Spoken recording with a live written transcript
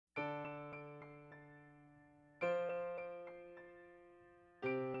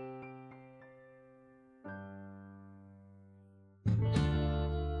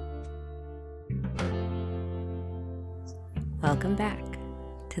Welcome back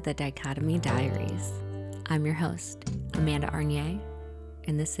to the Dichotomy Diaries. I'm your host, Amanda Arnier,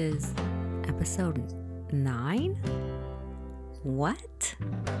 and this is episode 9? What?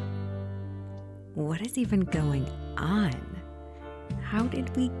 What is even going on? How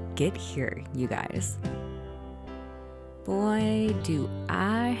did we get here, you guys? Boy, do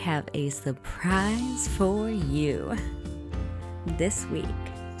I have a surprise for you. This week,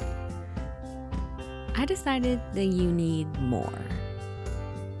 I decided that you need more.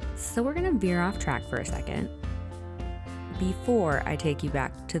 So we're gonna veer off track for a second before I take you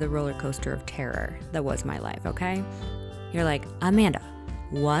back to the roller coaster of terror that was my life, okay? You're like, Amanda,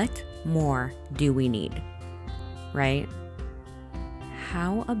 what more do we need? Right?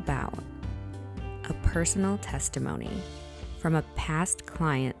 How about a personal testimony from a past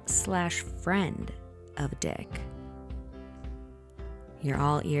client / friend of Dick? You're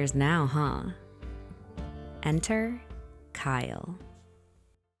all ears now, huh? Enter Kyle.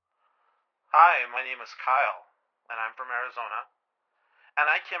 Hi, my name is Kyle, and I'm from Arizona. And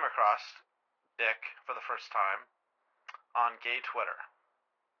I came across Dick for the first time on gay Twitter.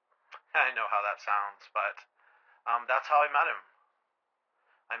 I know how that sounds, but that's how I met him.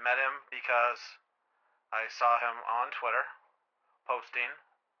 I met him because I saw him on Twitter posting,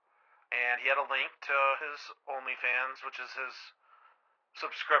 and he had a link to his OnlyFans, which is his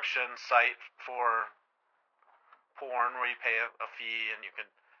subscription site for porn where you pay a fee and you can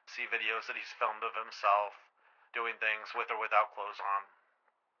see videos that he's filmed of himself doing things with or without clothes on.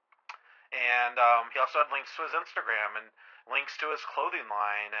 And he also had links to his Instagram and links to his clothing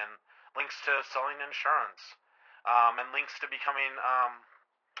line and links to selling insurance and links to becoming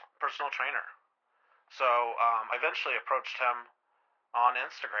personal trainer. So I eventually approached him on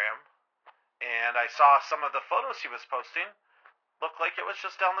Instagram, and I saw some of the photos he was posting looked like it was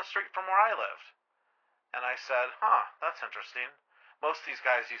just down the street from where I lived. And I said, that's interesting. Most of these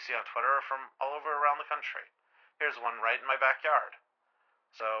guys you see on Twitter are from all over around the country. Here's one right in my backyard.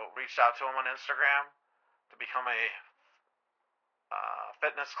 So reached out to him on Instagram to become a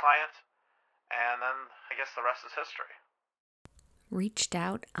fitness client, and then I guess the rest is history. Reached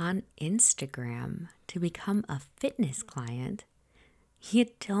out on Instagram to become a fitness client?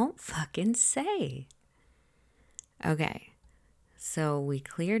 You don't fucking say. Okay, so we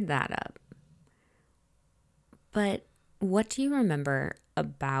cleared that up. But what do you remember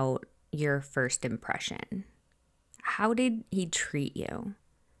about your first impression? How did he treat you?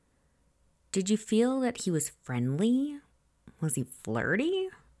 Did you feel that he was friendly? Was he flirty?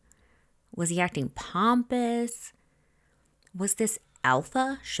 Was he acting pompous? Was this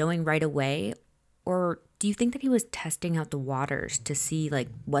alpha showing right away? Or do you think that he was testing out the waters to see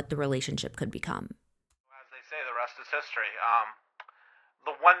what the relationship could become? As they say, the rest is history.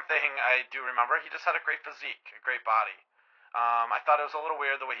 The one thing I do remember, he just had a great physique, a great body. I thought it was a little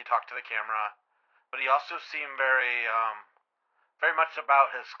weird the way he talked to the camera, but he also seemed very much about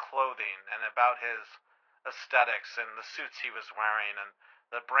his clothing and about his aesthetics and the suits he was wearing and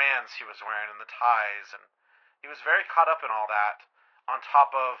the brands he was wearing and the ties, and he was very caught up in all that. On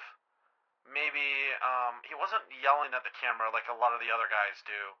top of maybe he wasn't yelling at the camera like a lot of the other guys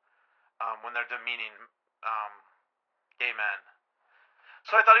do when they're demeaning gay men.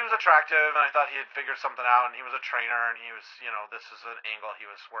 So I thought he was attractive, and I thought he had figured something out, and he was a trainer, and he was, this is an angle he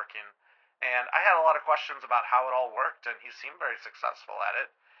was working. And I had a lot of questions about how it all worked, and he seemed very successful at it.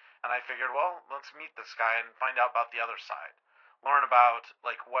 And I figured, well, let's meet this guy and find out about the other side. Learn about,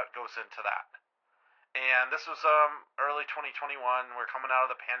 what goes into that. And this was early 2021. We're coming out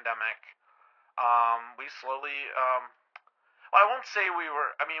of the pandemic. We slowly, I won't say we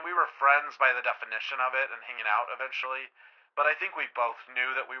were friends by the definition of it and hanging out eventually. But I think we both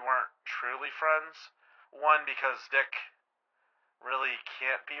knew that we weren't truly friends. One, because Dick really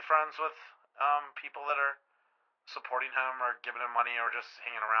can't be friends with people that are supporting him or giving him money or just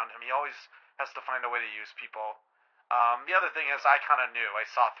hanging around him. He always has to find a way to use people. The other thing is I kind of knew. I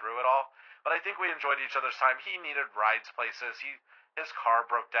saw through it all. But I think we enjoyed each other's time. He needed rides places. His car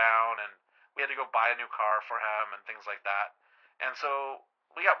broke down, and we had to go buy a new car for him and things like that. And so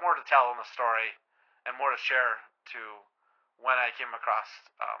we got more to tell in the story and more to share to when I came across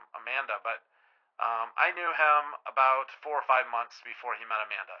Amanda, but I knew him about 4 or 5 months before he met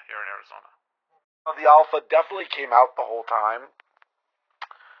Amanda here in Arizona. The alpha definitely came out the whole time,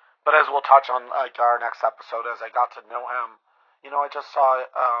 but as we'll touch on our next episode, as I got to know him, I just saw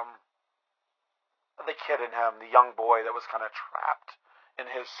the kid in him, the young boy that was kind of trapped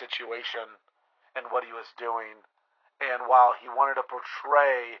in his situation and what he was doing. And while he wanted to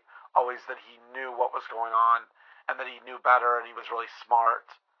portray always that he knew what was going on, and that he knew better and he was really smart.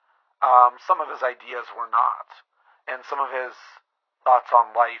 Some of his ideas were not. and some of his thoughts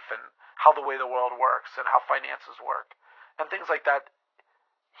on life and how the way the world works and how finances work and things like that.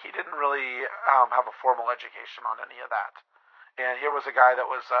 He didn't really have a formal education on any of that. And here was a guy that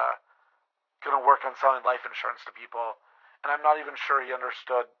was going to work on selling life insurance to people, and I'm not even sure he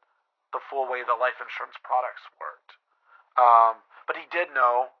understood the full way the life insurance products worked. But he did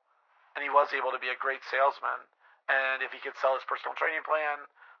know, and he was able to be a great salesman. And if he could sell his personal training plan,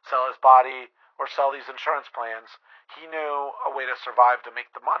 sell his body, or sell these insurance plans, he knew a way to survive to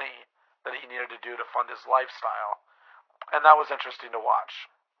make the money that he needed to do to fund his lifestyle. And that was interesting to watch,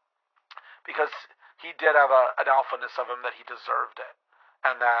 because he did have an alphaness of him that he deserved it,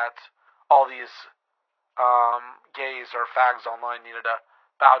 and that all these gays or fags online needed to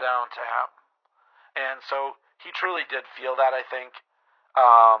bow down to him. And so he truly did feel that, I think,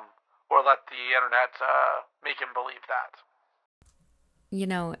 or let the internet make him believe that. You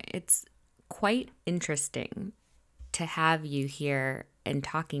know, it's quite interesting to have you here and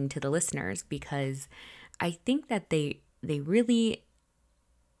talking to the listeners, because I think that they really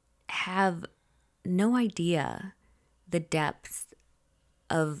have no idea the depths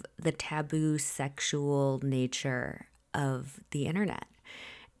of the taboo sexual nature of the internet.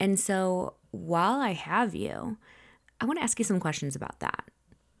 And so while I have you, I want to ask you some questions about that.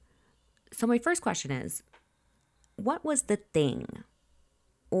 So my first question is, what was the thing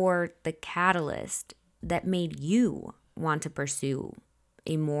or the catalyst that made you want to pursue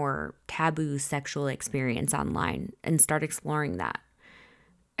a more taboo sexual experience online and start exploring that?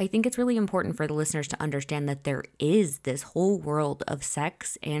 I think it's really important for the listeners to understand that there is this whole world of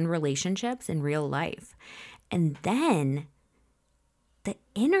sex and relationships in real life. And then the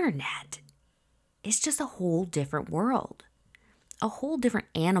internet is just a whole different world, a whole different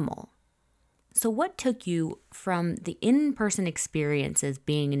animal. So what took you from the in-person experiences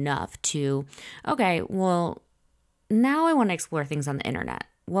being enough to, okay, well, now I want to explore things on the internet?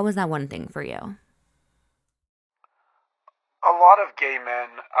 What was that one thing for you? A lot of gay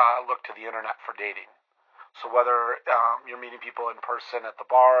men look to the internet for dating. So whether you're meeting people in person at the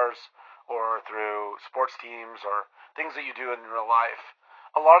bars or through sports teams or things that you do in real life,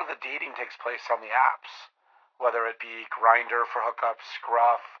 a lot of the dating takes place on the apps, whether it be Grindr for hookups,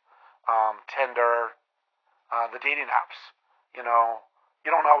 Scruff, Tinder, the dating apps. You know,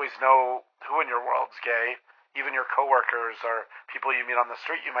 you don't always know who in your world's gay. Even your coworkers or people you meet on the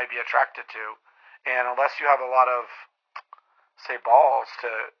street you might be attracted to. And unless you have a lot of, say, balls to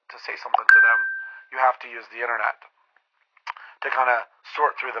say something to them, you have to use the internet to kind of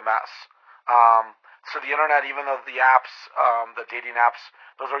sort through the mess. So the internet, even though the apps, the dating apps,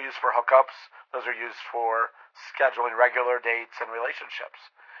 those are used for hookups, those are used for scheduling regular dates and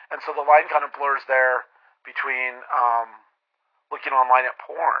relationships. And so the line kind of blurs there between looking online at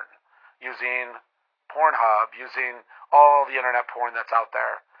porn, using Pornhub, using all the internet porn that's out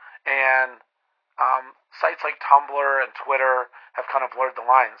there. And sites like Tumblr and Twitter have kind of blurred the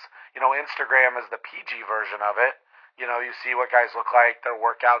lines. You know, Instagram is the PG version of it. You know, you see what guys look like, their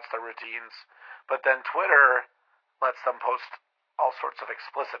workouts, their routines. But then Twitter lets them post all sorts of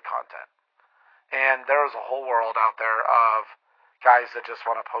explicit content. And there's a whole world out there of guys that just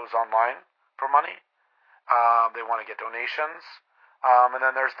want to pose online for money. They want to get donations. And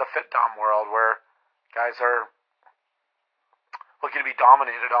then there's the fit dom world where guys are looking to be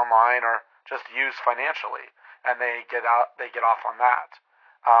dominated online or just used financially, and they get off on that.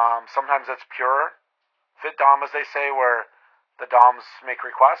 Sometimes it's pure fit dom, as they say, where the doms make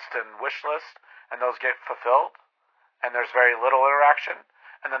requests and wish list, and those get fulfilled, and there's very little interaction.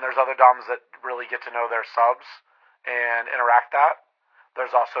 And then there's other doms that really get to know their subs and interact that.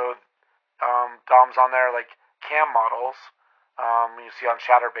 There's also doms on there like cam models. You see on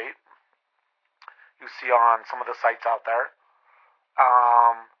Chatterbait. You see on some of the sites out there.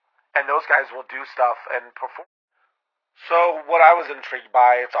 And those guys will do stuff and perform. So what I was intrigued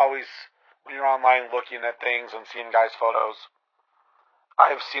by, it's always when you're online looking at things and seeing guys' photos,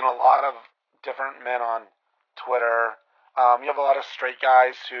 I've seen a lot of different men on Twitter. You have a lot of straight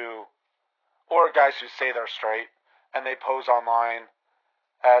guys or guys who say they're straight, and they pose online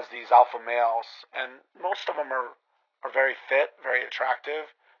as these alpha males. And most of them are very fit, very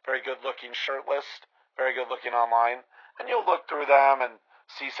attractive, very good looking shirtless, very good looking online. And you'll look through them and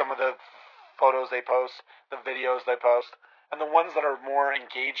see some of the photos they post, the videos they post. And the ones that are more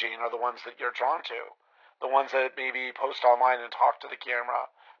engaging are the ones that you're drawn to. The ones that maybe post online and talk to the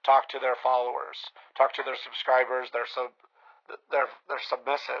camera, talk to their followers, talk to their subscribers, their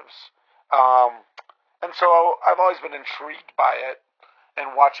submissives. And so I've always been intrigued by it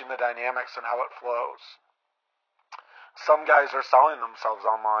and watching the dynamics and how it flows. Some guys are selling themselves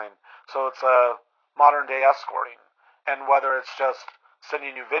online. So it's a modern day escorting. And whether it's just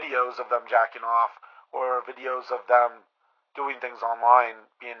sending you videos of them jacking off or videos of them doing things online,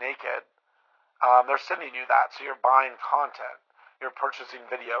 being naked, they're sending you that. So you're buying content. You're purchasing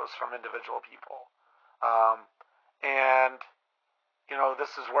videos from individual people. Um, and,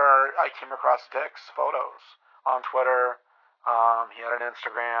 this is where I came across Dick's photos on Twitter. He had an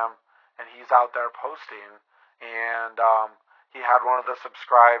Instagram, and he's out there posting. And he had one of the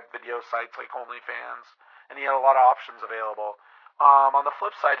subscribed video sites like OnlyFans, and he had a lot of options available. On the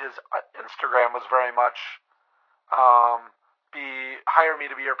flip side, his Instagram was very much hire me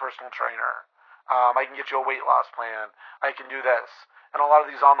to be your personal trainer. I can get you a weight loss plan. I can do this. And a lot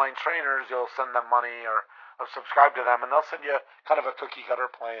of these online trainers, you'll send them money or subscribe to them, and they'll send you kind of a cookie cutter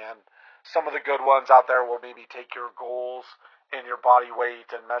plan. Some of the good ones out there will maybe take your goals and your body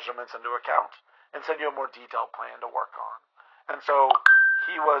weight and measurements into account and send you a more detailed plan to work on. And so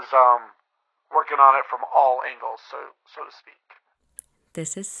he was working on it from all angles, so to speak.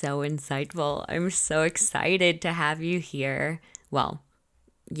 This is so insightful. I'm so excited to have you here. Well,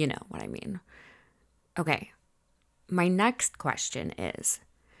 you know what I mean. Okay, my next question is,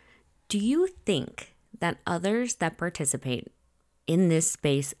 do you think that others that participate in this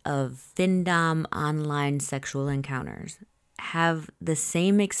space of findom online sexual encounters have the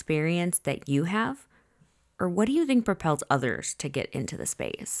same experience that you have? Or what do you think propels others to get into the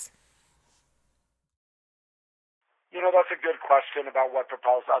space? That's a good question about what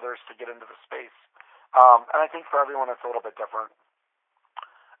propels others to get into the space. And I think for everyone it's a little bit different.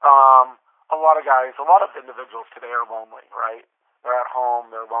 A lot of individuals today are lonely, right? They're at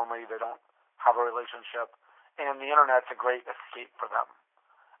home, they're lonely, they don't have a relationship, and the internet's a great escape for them.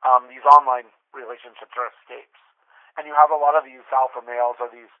 These online relationships are escapes. And you have a lot of these alpha males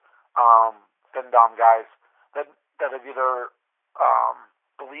or these findom guys that have either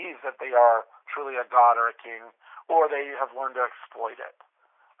believe that they are truly a god or a king, or they have learned to exploit it.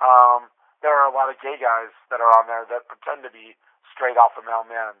 There are a lot of gay guys that are on there that pretend to be straight alpha male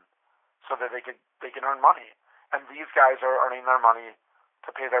men so that they can earn money. And these guys are earning their money to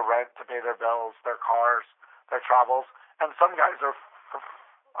pay their rent, to pay their bills, their cars, their travels. And some guys are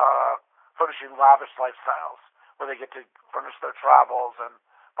furnishing lavish lifestyles where they get to furnish their travels and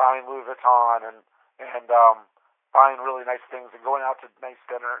buying Louis Vuitton and buying really nice things and going out to nice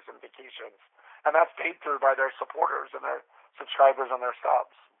dinners and vacations. And that's paid through by their supporters and their subscribers and their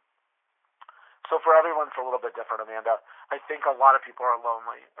subs. So for everyone, it's a little bit different, Amanda. I think a lot of people are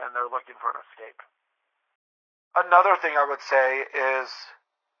lonely and they're looking for an escape. Another thing I would say is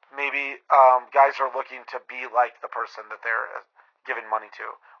maybe guys are looking to be like the person that they're giving money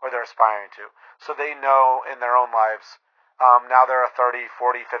to or they're aspiring to. So they know in their own lives, now they're a 30,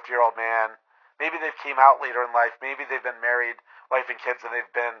 40, 50-year-old man. Maybe they've came out later in life. Maybe they've been married, wife and kids, and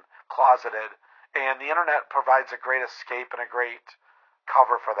they've been closeted. And the internet provides a great escape and a great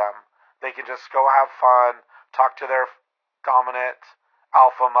cover for them. They can just go have fun, talk to their dominant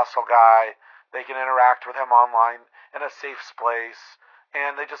alpha muscle guy. They can interact with him online in a safe place.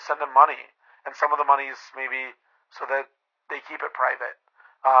 And they just send him money. And some of the money is maybe so that they keep it private.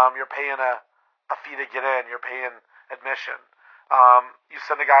 You're paying a fee to get in. You're paying admission. You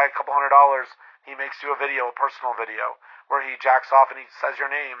send a guy a couple $100. He makes you a video, a personal video, where he jacks off and he says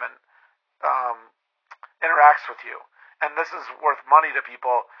your name and interacts with you. And this is worth money to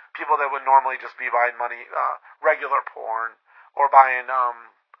people that would normally just be buying money, regular porn, or buying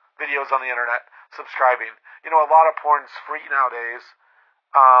videos on the internet, subscribing. A lot of porn's free nowadays,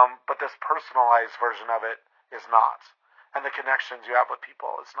 but this personalized version of it is not. And the connections you have with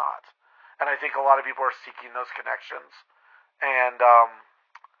people is not. And I think a lot of people are seeking those connections. And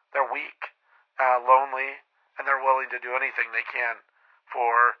they're weak, lonely, and they're willing to do anything they can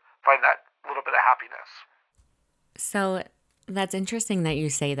for find that little bit of happiness. So that's interesting that you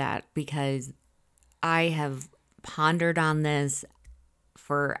say that, because I have pondered on this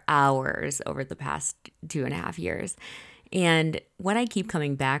for hours over the past 2.5 years. And what I keep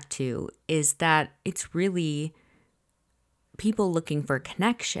coming back to is that it's really people looking for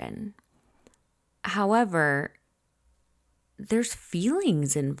connection. However, there's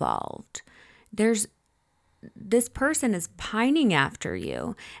feelings involved. This person is pining after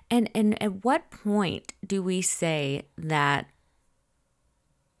you. And at what point do we say that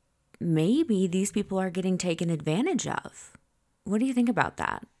maybe these people are getting taken advantage of? What do you think about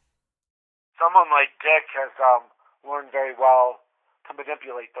that? Someone like Dick has learned very well to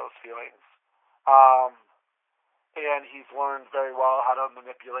manipulate those feelings. And he's learned very well how to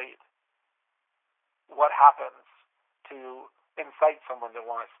manipulate what happens to incite someone to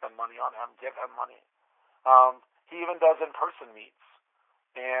want to spend money on him, give him money. He even does in-person meets,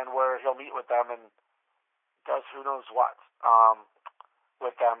 and where he'll meet with them and does who knows what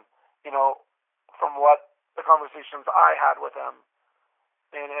with them. From what the conversations I had with him,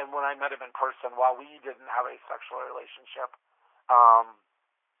 and when I met him in person, while we didn't have a sexual relationship, um,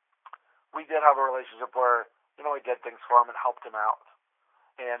 we did have a relationship where I did things for him and helped him out,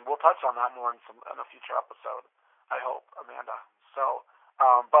 and we'll touch on that more in a future episode. I hope, Amanda. So,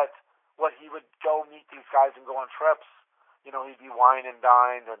 but what he would go meet these guys and go on trips, he'd be wine and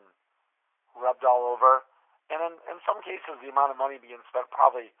dined and rubbed all over, and in some cases, the amount of money being spent,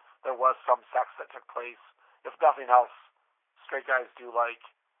 probably there was some sex that took place. If nothing else, straight guys do like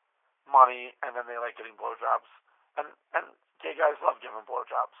money, and then they like getting blowjobs, and gay guys love giving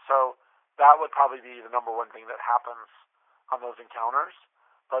blowjobs. So that would probably be the number one thing that happens on those encounters.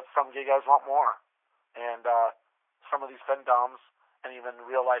 But some gay guys want more, and some of these femdoms and even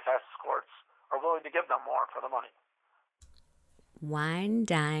real life escorts are willing to give them more for the money. Wine,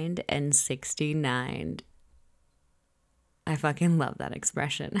 dined, and 69'd. I fucking love that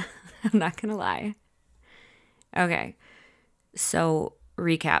expression. I'm not gonna lie. Okay, so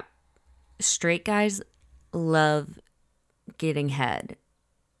recap. Straight guys love getting head,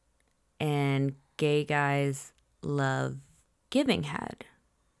 and gay guys love giving head.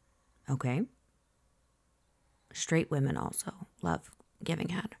 Okay? Straight women also love giving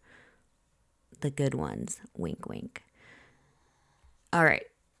head. The good ones. Wink, wink. All right.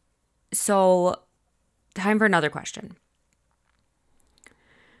 So, time for another question.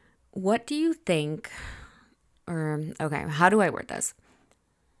 What do you think, how do I word this?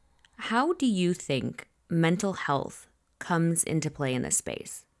 How do you think mental health comes into play in this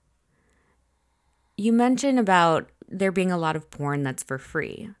space? You mentioned about there being a lot of porn that's for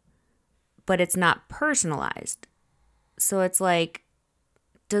free, but it's not personalized. So it's like,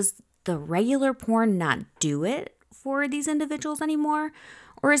 does the regular porn not do it for these individuals anymore?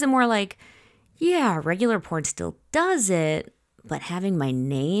 Or is it more like, yeah, regular porn still does it, but having my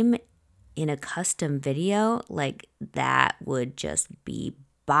name in a custom video, like that would just be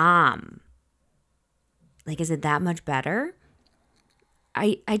bomb. Like, is it that much better?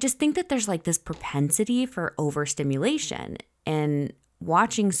 I just think that there's like this propensity for overstimulation, and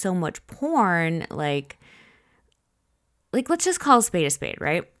watching so much porn, like let's just call a spade,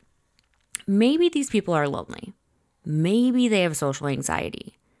 right? Maybe these people are lonely. Maybe they have social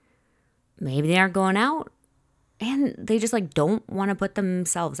anxiety. Maybe they aren't going out, and they just like don't want to put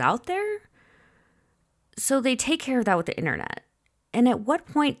themselves out there. So they take care of that with the internet. And at what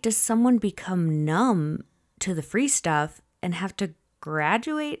point does someone become numb to the free stuff and have to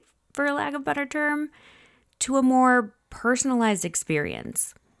graduate, for lack of a better term, to a more personalized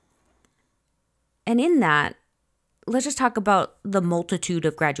experience? And in that, let's just talk about the multitude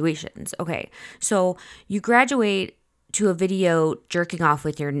of graduations. Okay, so you graduate to a video jerking off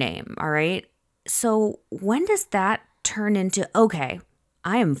with your name, all right? So when does that turn into, okay,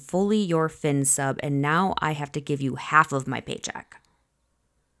 I am fully your Fin sub, and now I have to give you half of my paycheck?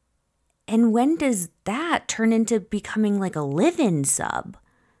 And when does that turn into becoming like a live-in sub?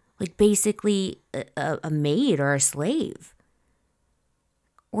 Like basically a maid or a slave?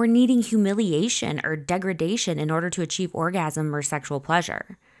 Or needing humiliation or degradation in order to achieve orgasm or sexual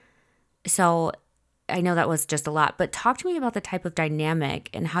pleasure? So I know that was just a lot, but talk to me about the type of dynamic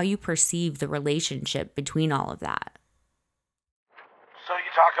and how you perceive the relationship between all of that. So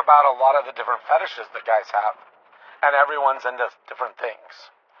you talk about a lot of the different fetishes that guys have, and everyone's into different things.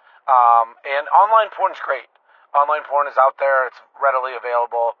 And online porn's great. Online porn is out there; it's readily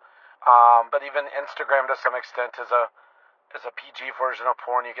available. But even Instagram, to some extent, is a PG version of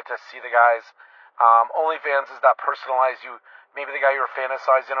porn. You get to see the guys. OnlyFans is that personalized. Maybe the guy you were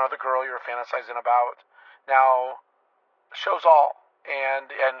fantasizing or the girl you were fantasizing about now shows all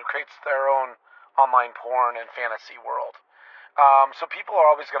and creates their own online porn and fantasy world. So people are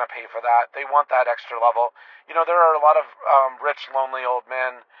always going to pay for that. They want that extra level. There are a lot of rich, lonely old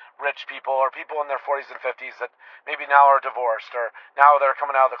men, rich people, or people in their 40s and 50s that maybe now are divorced, or now they're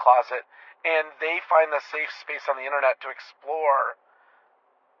coming out of the closet, and they find the safe space on the internet to explore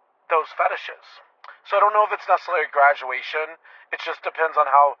those fetishes. So I don't know if it's necessarily a graduation. It just depends on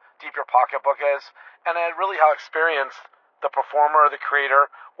how deep your pocketbook is, and really how experienced the performer, the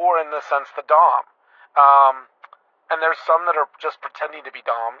creator, or in the sense the dom. And there's some that are just pretending to be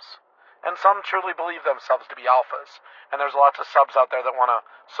doms, and some truly believe themselves to be alphas. And there's lots of subs out there that want to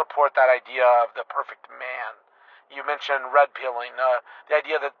support that idea of the perfect man. You mentioned red pilling, the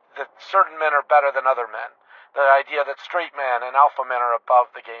idea that certain men are better than other men, the idea that straight men and alpha men are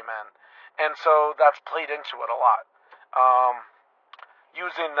above the gay men. And so that's played into it a lot.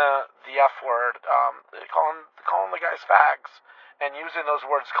 Using the F word, calling the guys fags, and using those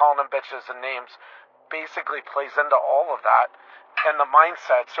words, calling them bitches and names, basically plays into all of that and the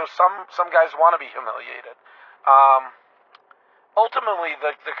mindset. So some guys want to be humiliated. Ultimately,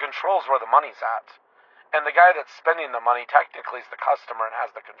 the control's where the money's at. And the guy that's spending the money technically is the customer and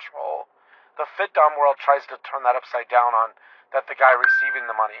has the control. The FitDom world tries to turn that upside down on that the guy receiving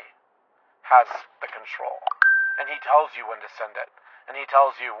the money has the control. And he tells you when to send it. And he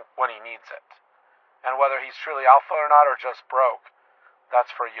tells you when he needs it. And whether he's truly alpha or not or just broke,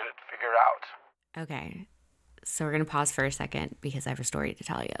 that's for you to figure out. Okay, so we're going to pause for a second because I have a story to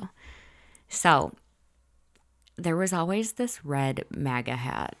tell you. So there was always this red MAGA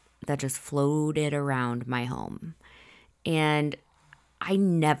hat that just floated around my home. And I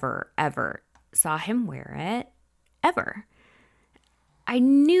never, ever saw him wear it, ever. I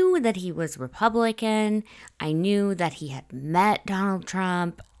knew that he was Republican. I knew that he had met Donald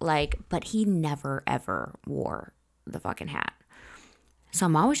Trump, but he never, ever wore the fucking hat. So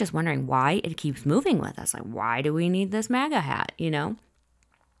I'm always just wondering why it keeps moving with us. Like, why do we need this MAGA hat, And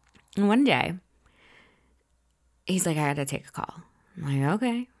one day, he's like, I had to take a call. I'm like,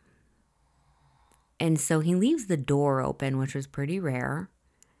 okay. And so he leaves the door open, which was pretty rare.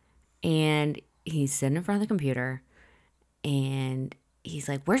 And he's sitting in front of the computer. And he's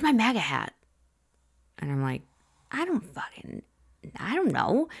like, where's my MAGA hat? And I'm like, I don't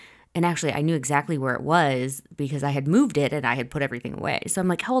know. And actually, I knew exactly where it was because I had moved it and I had put everything away. So I'm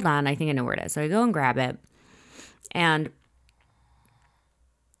like, hold on, I think I know where it is. So I go and grab it. And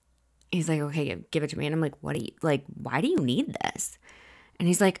he's like, okay, give it to me. And I'm like, why do you need this? And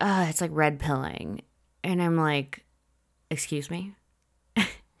he's like, it's like red pilling. And I'm like, excuse me?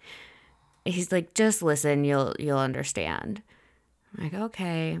 He's like, just listen, you'll understand. I'm like,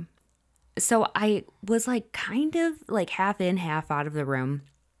 okay. So I was like kind of like half in, half out of the room.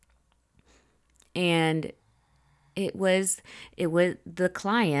 And it was the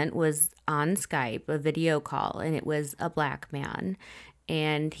client was on Skype, a video call, and it was a black man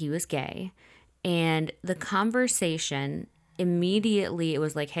and he was gay. And the conversation immediately, it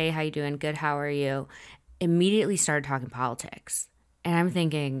was like, hey, how you doing? Good, how are you? Immediately started talking politics. And I'm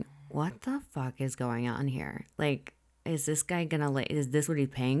thinking, what the fuck is going on here? Like, is this guy is this what he's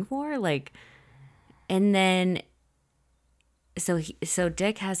paying for? And then, so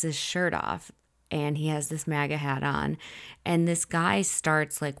Dick has his shirt off and he has this MAGA hat on. And this guy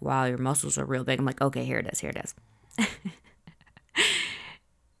starts like, wow, your muscles are real big. I'm like, okay, here it is.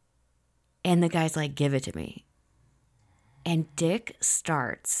 And the guy's like, give it to me. And Dick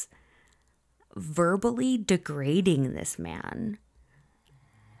starts verbally degrading this man.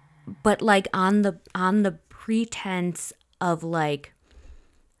 But like on the pretense of like,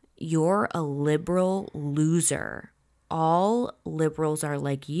 you're a liberal loser. All liberals are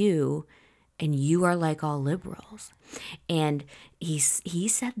like you, and you are like all liberals. And he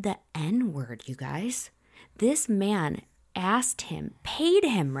said the N-word, you guys. This man paid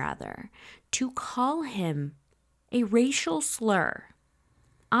him rather, to call him a racial slur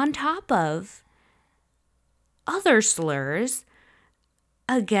on top of other slurs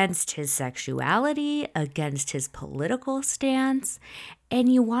against his sexuality, against his political stance.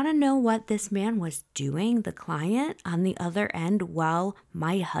 And you want to know what this man was doing, the client on the other end, while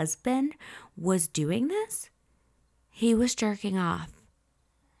my husband was doing this? He was jerking off.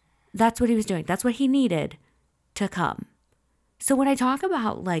 That's what he was doing. That's what he needed to come. So when I talk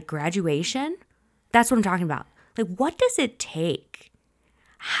about like graduation, that's what I'm talking about. Like, what does it take?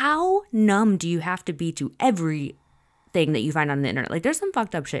 How numb do you have to be to everything that you find on the internet? Like, there's some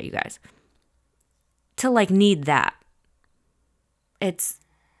fucked up shit, you guys, to like need that. It's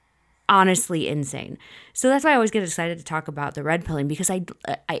honestly insane. So that's why I always get excited to talk about the red pilling, because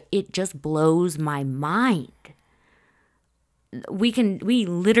it just blows my mind. We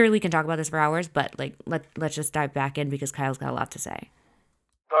literally can talk about this for hours, but like let's just dive back in because Kyle's got a lot to say.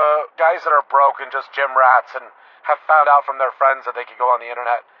 The guys that are broke and just gym rats and have found out from their friends that they could go on the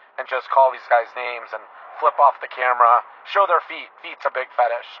internet and just call these guys names and flip off the camera, show their feet. Feet's a big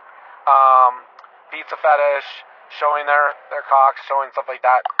fetish. Feet's a fetish, showing their cocks, showing stuff like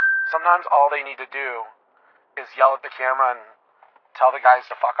that. Sometimes all they need to do is yell at the camera and tell the guys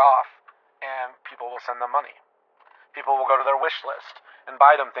to fuck off, and people will send them money. People will go to their wish list and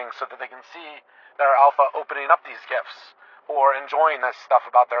buy them things so that they can see their alpha opening up these gifts or enjoying this stuff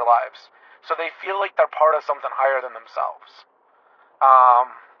about their lives. So they feel like they're part of something higher than themselves.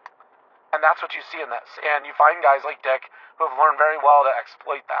 And that's what you see in this. And you find guys like Dick who have learned very well to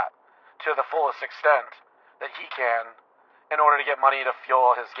exploit that to the fullest extent that he can in order to get money to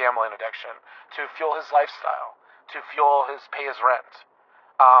fuel his gambling addiction, to fuel his lifestyle, to pay his rent,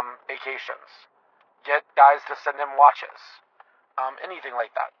 vacations, get guys to send him watches, anything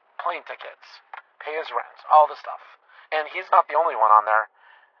like that, plane tickets, pay his rent, all this stuff. And he's not the only one on there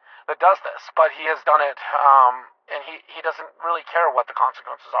that does this, but he has done it, and he doesn't really care what the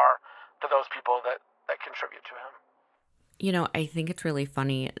consequences are to those people that contribute to him. You know, I think it's really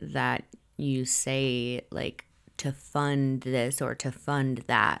funny that you say, like, to fund this or to fund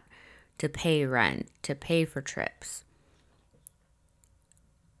that, to pay rent, to pay for trips.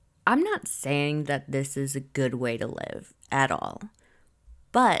 I'm not saying that this is a good way to live at all.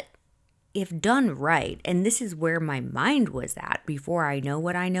 But if done right, and this is where my mind was at before I know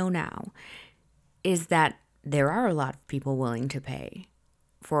what I know now, is that there are a lot of people willing to pay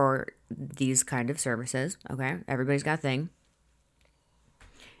for these kind of services. Okay, everybody's got a thing.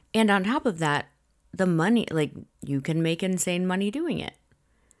 And on top of that, the money, like, you can make insane money doing it.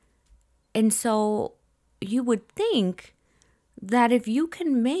 And so you would think that if you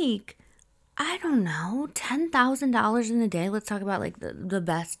can make, I don't know, $10,000 in a day, let's talk about like the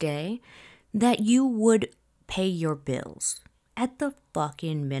best day, that you would pay your bills at the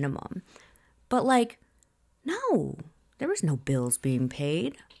fucking minimum. But like, no, there was no bills being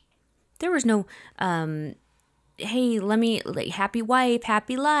paid. There was no, hey, let me, like, happy wife,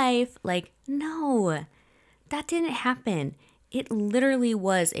 happy life. Like, no, that didn't happen. It literally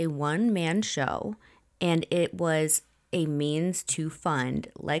was a one-man show, and it was a means to fund,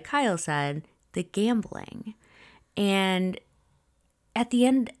 like Kyle said, the gambling. And at the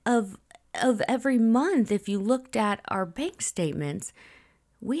end of every month, if you looked at our bank statements,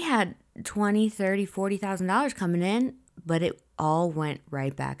 we had $20,000, $30,000, $40,000 coming in, but it all went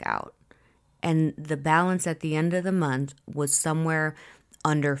right back out. And the balance at the end of the month was somewhere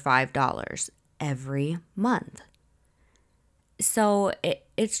under $5 every month. So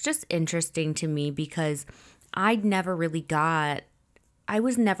it's just interesting to me because I was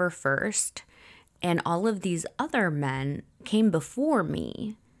never first. And all of these other men came before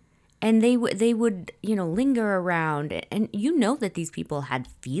me. And they would, you know, linger around. And you know that these people had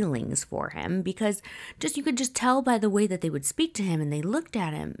feelings for him because you could just tell by the way that they would speak to him and they looked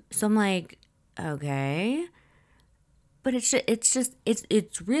at him. So I'm like, okay. But it's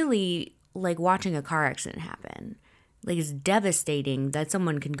really like watching a car accident happen. Like, it's devastating that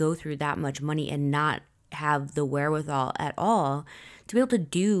someone can go through that much money and not have the wherewithal at all to be able to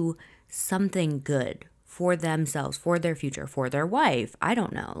do something good for themselves, for their future, for their wife. I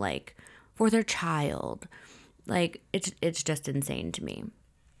don't know, like, for their child. Like, it's just insane to me.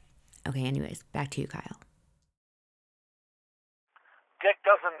 Okay, anyways, back to you, Kyle. Dick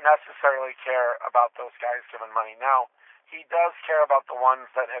doesn't necessarily care about those guys giving money. Now, he does care about the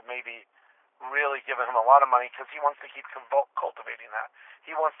ones that have maybe really given him a lot of money because he wants to keep cultivating that.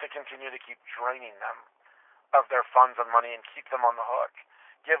 He wants to continue to keep draining them of their funds and money and keep them on the hook.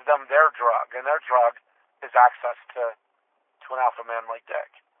 Give them their drug, and their drug is access to an alpha man like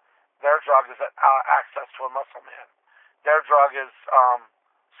Dick. Their drug is access to a muscle man. Their drug is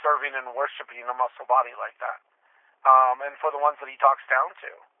serving and worshiping a muscle body like that. And for the ones that he talks down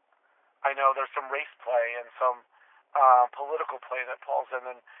to, I know there's some race play and some political play that falls in,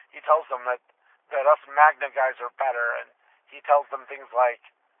 and he tells them that us Magna guys are better, and he tells them things like,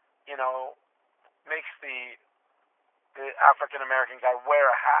 you know, makes the African American guy wear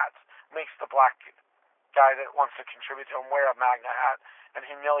a hat, makes the black guy that wants to contribute to him wear a Magna hat, and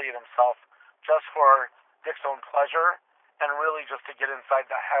humiliate himself just for Dick's own pleasure, and really just to get inside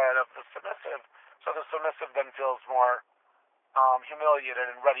the head of the submissive, so the submissive then feels more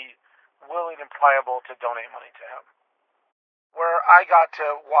humiliated and ready, willing and pliable to donate money to him. Where I got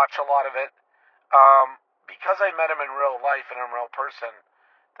to watch a lot of it, because I met him in real life and in real person,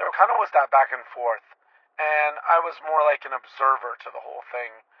 there kind of was that back and forth. And I was more like an observer to the whole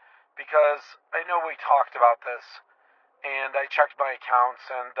thing, because I know we talked about this, and I checked my accounts,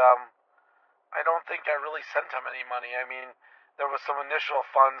 and I don't think I really sent him any money. I mean, there was some initial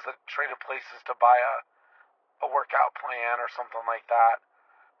funds that traded places to buy a workout plan or something like that.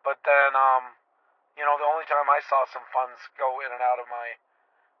 But then, you know, the only time I saw some funds go in and out of my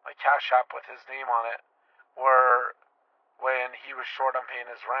Cash App with his name on it were when he was short on paying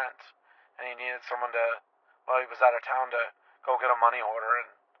his rent, and he needed someone to, well, he was out of town to go get a money order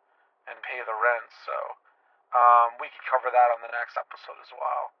and pay the rent. So we could cover that on the next episode as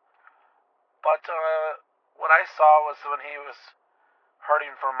well. But what I saw was when he was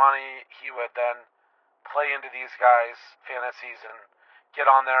hurting for money, he would then play into these guys' fantasies and get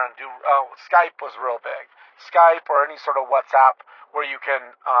on there and do, Skype was real big. Skype or any sort of WhatsApp where you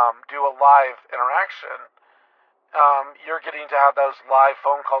can do a live interaction. You're getting to have those live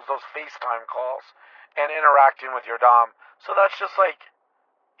phone calls, those FaceTime calls, and interacting with your Dom. So that's just like,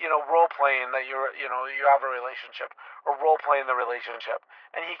 you know, role-playing that you have a relationship, or role-playing the relationship.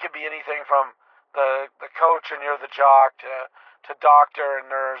 And he could be anything from the coach and you're the jock, to doctor and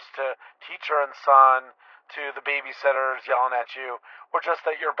nurse, to teacher and son, to the babysitters yelling at you, or just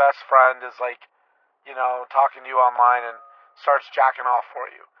that your best friend is like, talking to you online and starts jacking off for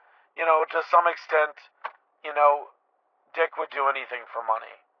you. To some extent, Dick would do anything for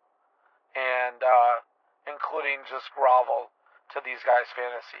money, and including just grovel to these guys'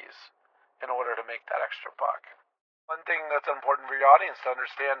 fantasies in order to make that extra buck. One thing that's important for your audience to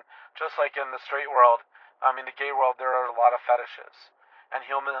understand, just like in the straight world, the gay world, there are a lot of fetishes, and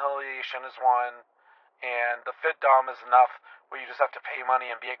humiliation is one, and the fit dom is enough where you just have to pay money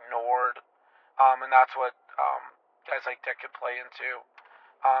and be ignored, and that's what guys like Dick could play into.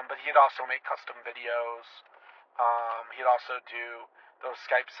 But he'd also make custom videos. He'd also do those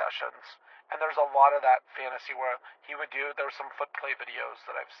Skype sessions. And there's a lot of that fantasy where he would do, there's some foot play videos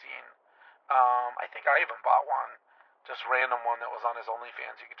that I've seen. I think I even bought one, just random one that was on his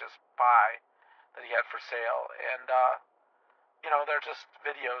OnlyFans you could just buy that he had for sale. And, they're just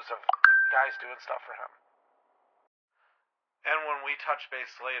videos of guys doing stuff for him. And when we touch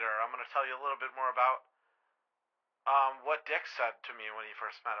base later, I'm going to tell you a little bit more about what Dick said to me when he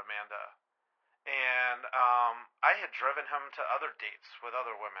first met Amanda. And I had driven him to other dates with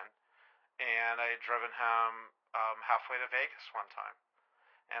other women, and I had driven him halfway to Vegas one time,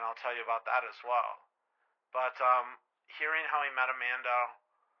 and I'll tell you about that as well. But hearing how he met Amanda,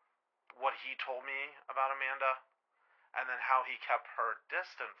 what he told me about Amanda, and then how he kept her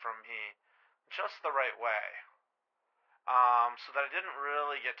distant from me just the right way, so that I didn't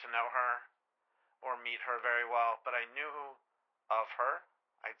really get to know her or meet her very well, but I knew of her.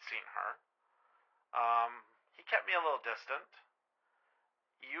 I'd seen her. He kept me a little distant.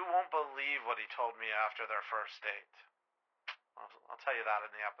 You won't believe what he told me after their first date. I'll tell you that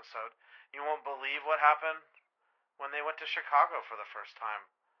in the episode. You won't believe what happened when they went to Chicago for the first time.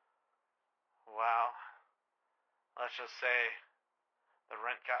 Well, let's just say the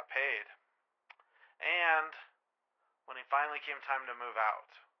rent got paid. And when it finally came time to move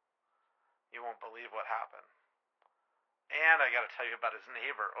out, you won't believe what happened. And I gotta tell you about his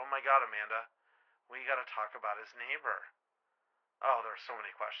neighbor. Oh my God, Amanda. We gotta talk about his neighbor. Oh, there's so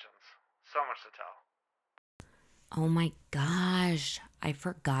many questions. So much to tell. Oh my gosh. I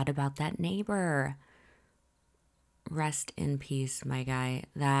forgot about that neighbor. Rest in peace, my guy.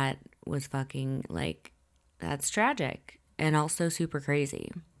 That was fucking, that's tragic. And also super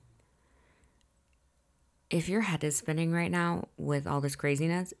crazy. If your head is spinning right now with all this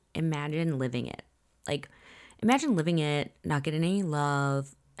craziness, imagine living it. Imagine living it, not getting any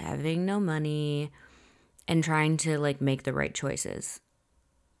love, having no money, and trying to make the right choices.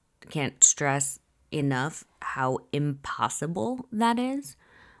 Can't stress enough how impossible that is.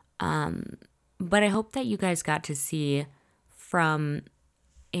 But I hope that you guys got to see from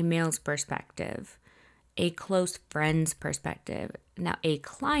a male's perspective, a close friend's perspective, now a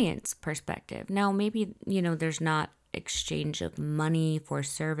client's perspective. Now maybe, there's not exchange of money for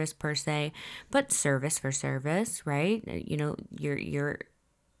service per se, but service for service, right? You're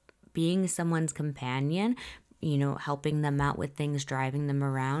being someone's companion, helping them out with things, driving them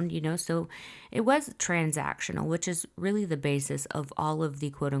around, so it was transactional, which is really the basis of all of the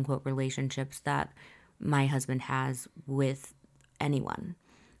quote unquote relationships that my husband has with anyone.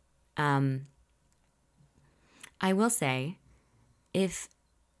 I will say, if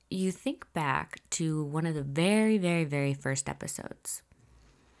you think back to one of the very, very, very first episodes,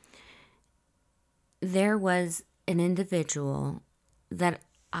 there was an individual that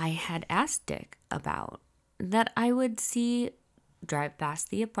I had asked Dick about, that I would see drive past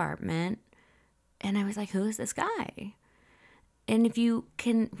the apartment, and I was like, who is this guy? And if you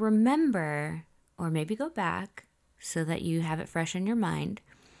can remember, or maybe go back so that you have it fresh in your mind,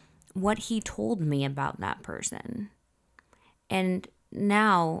 what he told me about that person. And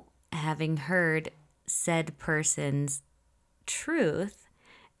now, having heard said person's truth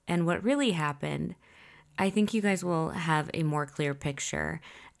and what really happened, I think you guys will have a more clear picture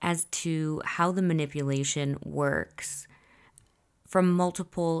as to how the manipulation works from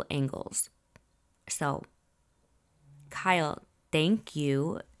multiple angles. So, Kyle, thank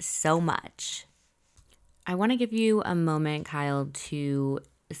you so much. I want to give you a moment, Kyle, to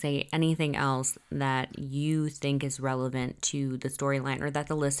say anything else that you think is relevant to the storyline or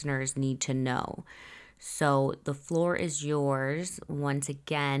that the listeners need to know. So the floor is yours once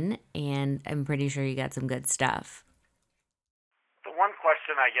again, and I'm pretty sure you got some good stuff. The one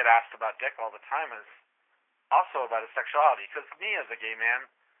question I get asked about Dick all the time is also about his sexuality, because me as a gay man,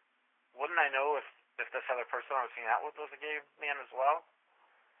 wouldn't I know if this other person I was hanging out with was a gay man as well?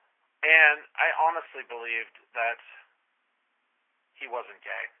 And I honestly believed that he wasn't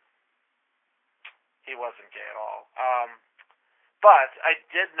gay. he wasn't gay at all. But I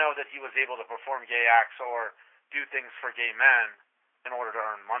did know that he was able to perform gay acts or do things for gay men in order to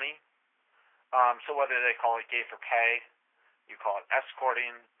earn money. So whether they call it gay for pay, you call it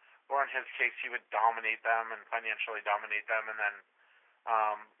escorting, or in his case, he would dominate them and financially dominate them. And then,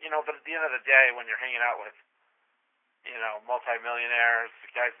 but at the end of the day, when you're hanging out with, multimillionaires,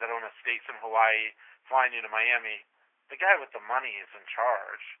 guys that own estates in Hawaii, flying you to Miami, the guy with the money is in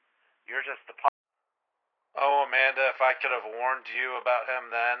charge. You're just the Oh, Amanda, if I could have warned you about him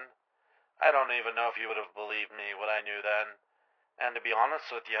then, I don't even know if you would have believed me what I knew then. And to be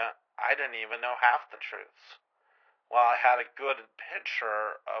honest with you, I didn't even know half the truths. While I had a good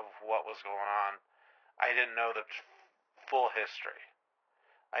picture of what was going on, I didn't know the full history.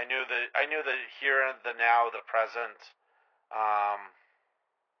 I knew the here and the now, the present,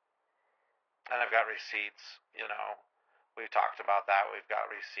 and I've got receipts, We've talked about that. We've got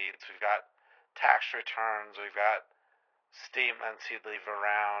receipts. We've got tax returns. We've got statements he'd leave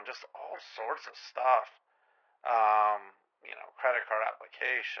around. Just all sorts of stuff. Credit card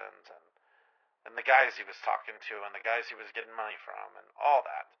applications and the guys he was talking to and the guys he was getting money from and all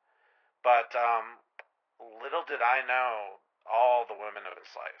that. But little did I know all the women of his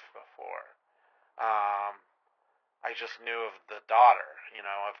life before. I just knew of the daughter.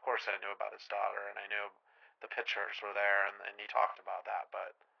 Of course I knew about his daughter, and I knew the pictures were there, and he talked about that.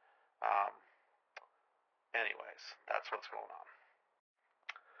 But anyways, that's what's going on.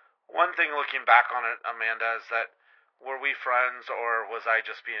 One thing looking back on it, Amanda, is that were we friends or was I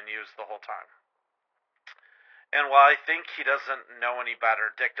just being used the whole time? And while I think he doesn't know any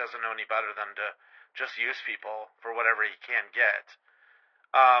better, Dick doesn't know any better than to just use people for whatever he can get.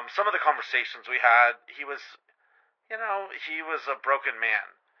 Some of the conversations we had, he was a broken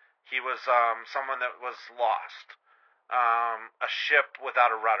man. He was someone that was lost, a ship without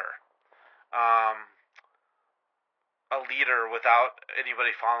a rudder, a leader without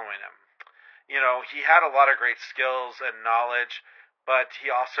anybody following him. He had a lot of great skills and knowledge, but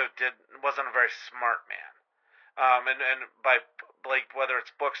he also wasn't a very smart man. And by whether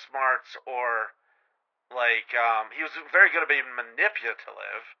it's book smarts or he was very good at being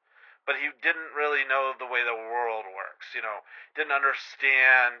manipulative, but he didn't really know the way the world works. Didn't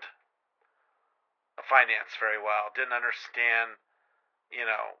understand finance very well. Didn't understand.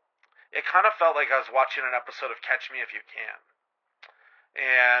 It kind of felt like I was watching an episode of Catch Me If You Can.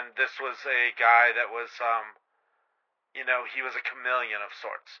 And this was a guy that was, he was a chameleon of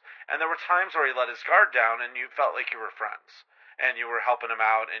sorts. And there were times where he let his guard down and you felt like you were friends. And you were helping him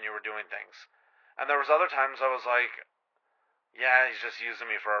out and you were doing things. And there was other times I was like, yeah, he's just using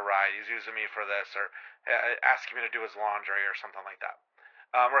me for a ride. He's using me for this, or asking me to do his laundry or something like that.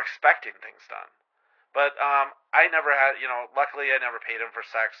 Or expecting things done. But I never had, luckily I never paid him for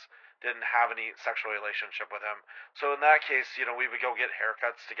sex. Didn't have any sexual relationship with him. So in that case, we would go get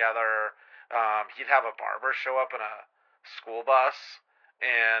haircuts together. He'd have a barber show up in a school bus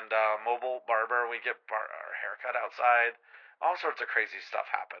and mobile barber. We'd get our haircut outside. All sorts of crazy stuff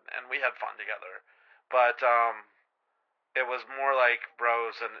happened, and we had fun together. But it was more like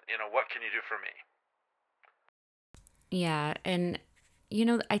bros and, what can you do for me? Yeah, and,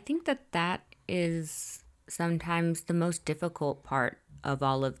 I think that is sometimes the most difficult part of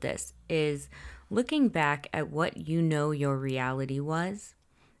all of this is looking back at what your reality was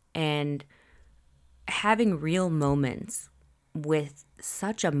and having real moments with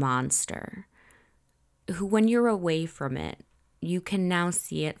such a monster who, when you're away from it, you can now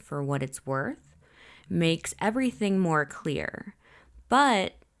see it for what it's worth, makes everything more clear,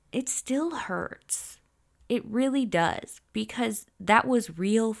 but it still hurts. It really does, because that was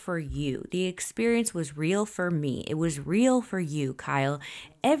real for you. The experience was real for me. It was real for you, Kyle.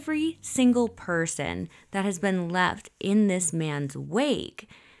 Every single person that has been left in this man's wake,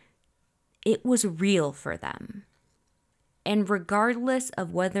 it was real for them. And regardless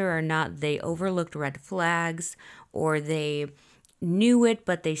of whether or not they overlooked red flags or they knew it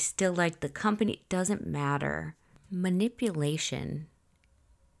but they still liked the company, it doesn't matter. Manipulation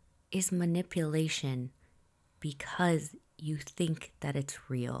is manipulation because you think that it's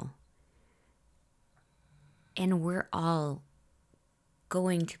real. And we're all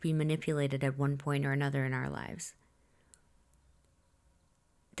going to be manipulated at one point or another in our lives.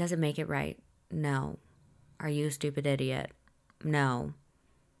 Does it make it right? No. Are you a stupid idiot? No.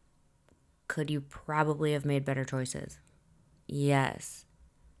 Could you probably have made better choices? Yes.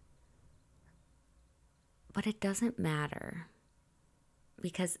 But it doesn't matter,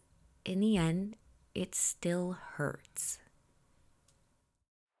 because in the end, it still hurts.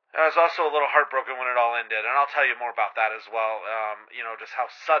 I was also a little heartbroken when it all ended, and I'll tell you more about that as well. Just how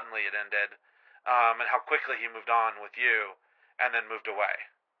suddenly it ended. and how quickly he moved on with you and then moved away.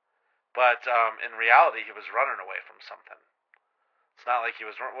 But in reality, he was running away from something. It's not like he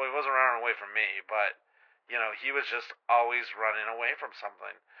wasn't running away from me, but he was just always running away from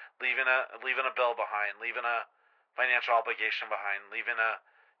something, leaving a bill behind, leaving a financial obligation behind, leaving a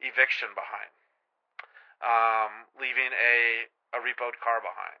eviction behind, leaving a repoed car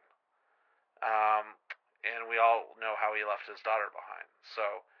behind. And we all know how he left his daughter behind.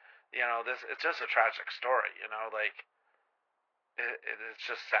 So, it's just a tragic story, like, it's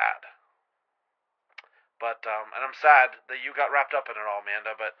just sad. But, and I'm sad that you got wrapped up in it all,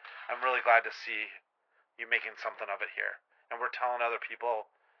 Amanda, but I'm really glad to see you making something of it here. And we're telling other people,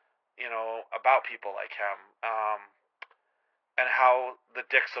 about people like him, and how the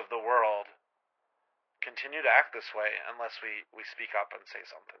dicks of the world continue to act this way unless we speak up and say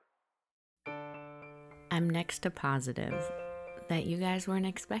something. I'm next to positive that you guys weren't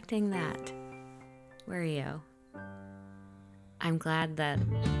expecting that. Were you? I'm glad that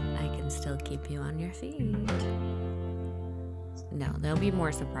I can still keep you on your feet. No, there'll be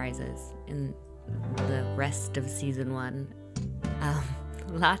more surprises in the rest of season 1.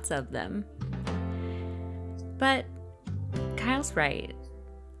 Lots of them. But Kyle's right.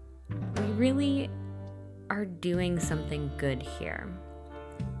 We really are doing something good here.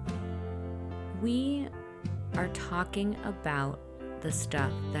 We are talking about the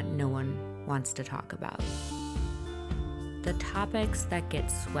stuff that no one wants to talk about. The topics that get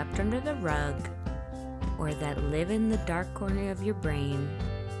swept under the rug or that live in the dark corner of your brain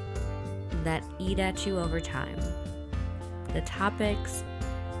that eat at you over time. The topics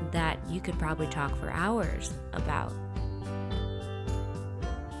that you could probably talk for hours about.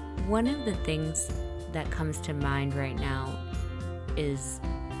 One of the things that comes to mind right now is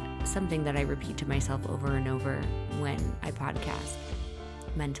something that I repeat to myself over and over when I podcast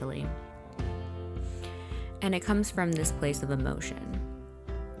mentally. And it comes from this place of emotion.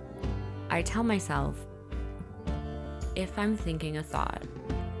 I tell myself, if I'm thinking a thought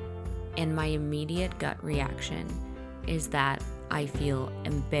and my immediate gut reaction is that I feel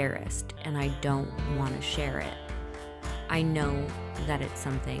embarrassed and I don't want to share it, I know that it's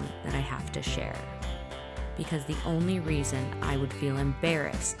something that I have to share. Because the only reason I would feel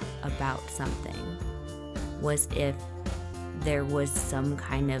embarrassed about something was if there was some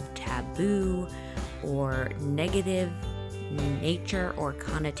kind of taboo or negative nature or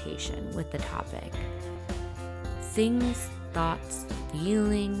connotation with the topic. Things, thoughts,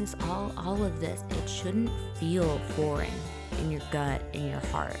 feelings, all of this, it shouldn't feel foreign in your gut, in your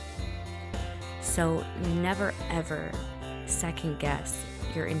heart. So never ever second guess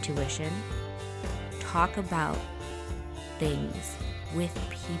your intuition. Talk about things with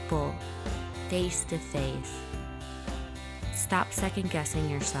people face to face. Stop second guessing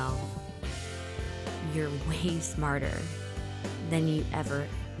yourself. You're way smarter than you ever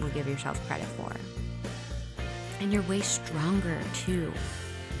will give yourself credit for. And you're way stronger too.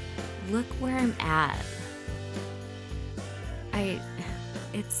 Look where I'm at.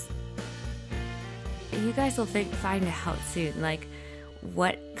 You guys will find out soon, like,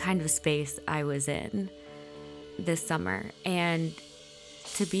 what kind of space I was in this summer. And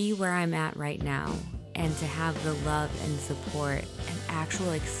to be where I'm at right now and to have the love and support and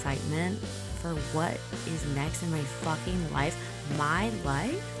actual excitement for what is next in my fucking life, my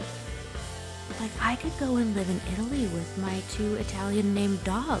life, like, I could go and live in Italy with my 2 Italian named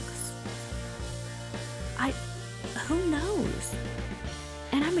dogs. Who knows?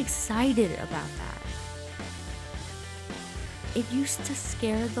 And I'm excited about that. It used to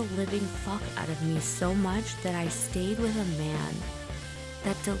scare the living fuck out of me so much that I stayed with a man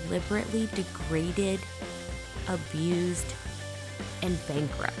that deliberately degraded, abused, and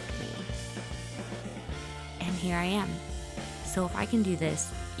bankrupted me. And here I am. So if I can do this,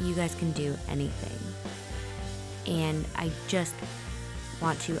 you guys can do anything. And I just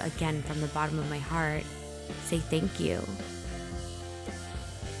want to, again, from the bottom of my heart, say thank you.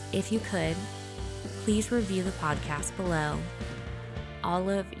 If you could, please review the podcast below. All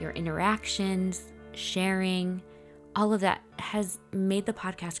of your interactions, sharing, all of that has made the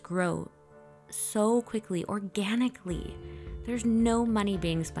podcast grow so quickly, organically. There's no money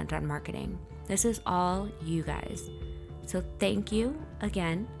being spent on marketing. This is all you guys. So thank you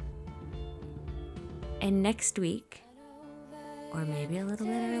again. And next week, or maybe a little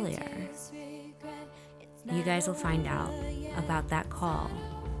bit earlier, you guys will find out about that call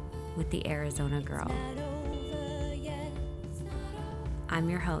with the Arizona girl. I'm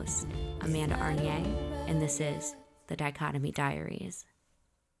your host, Amanda Arnier, and this is the Dichotomy Diaries.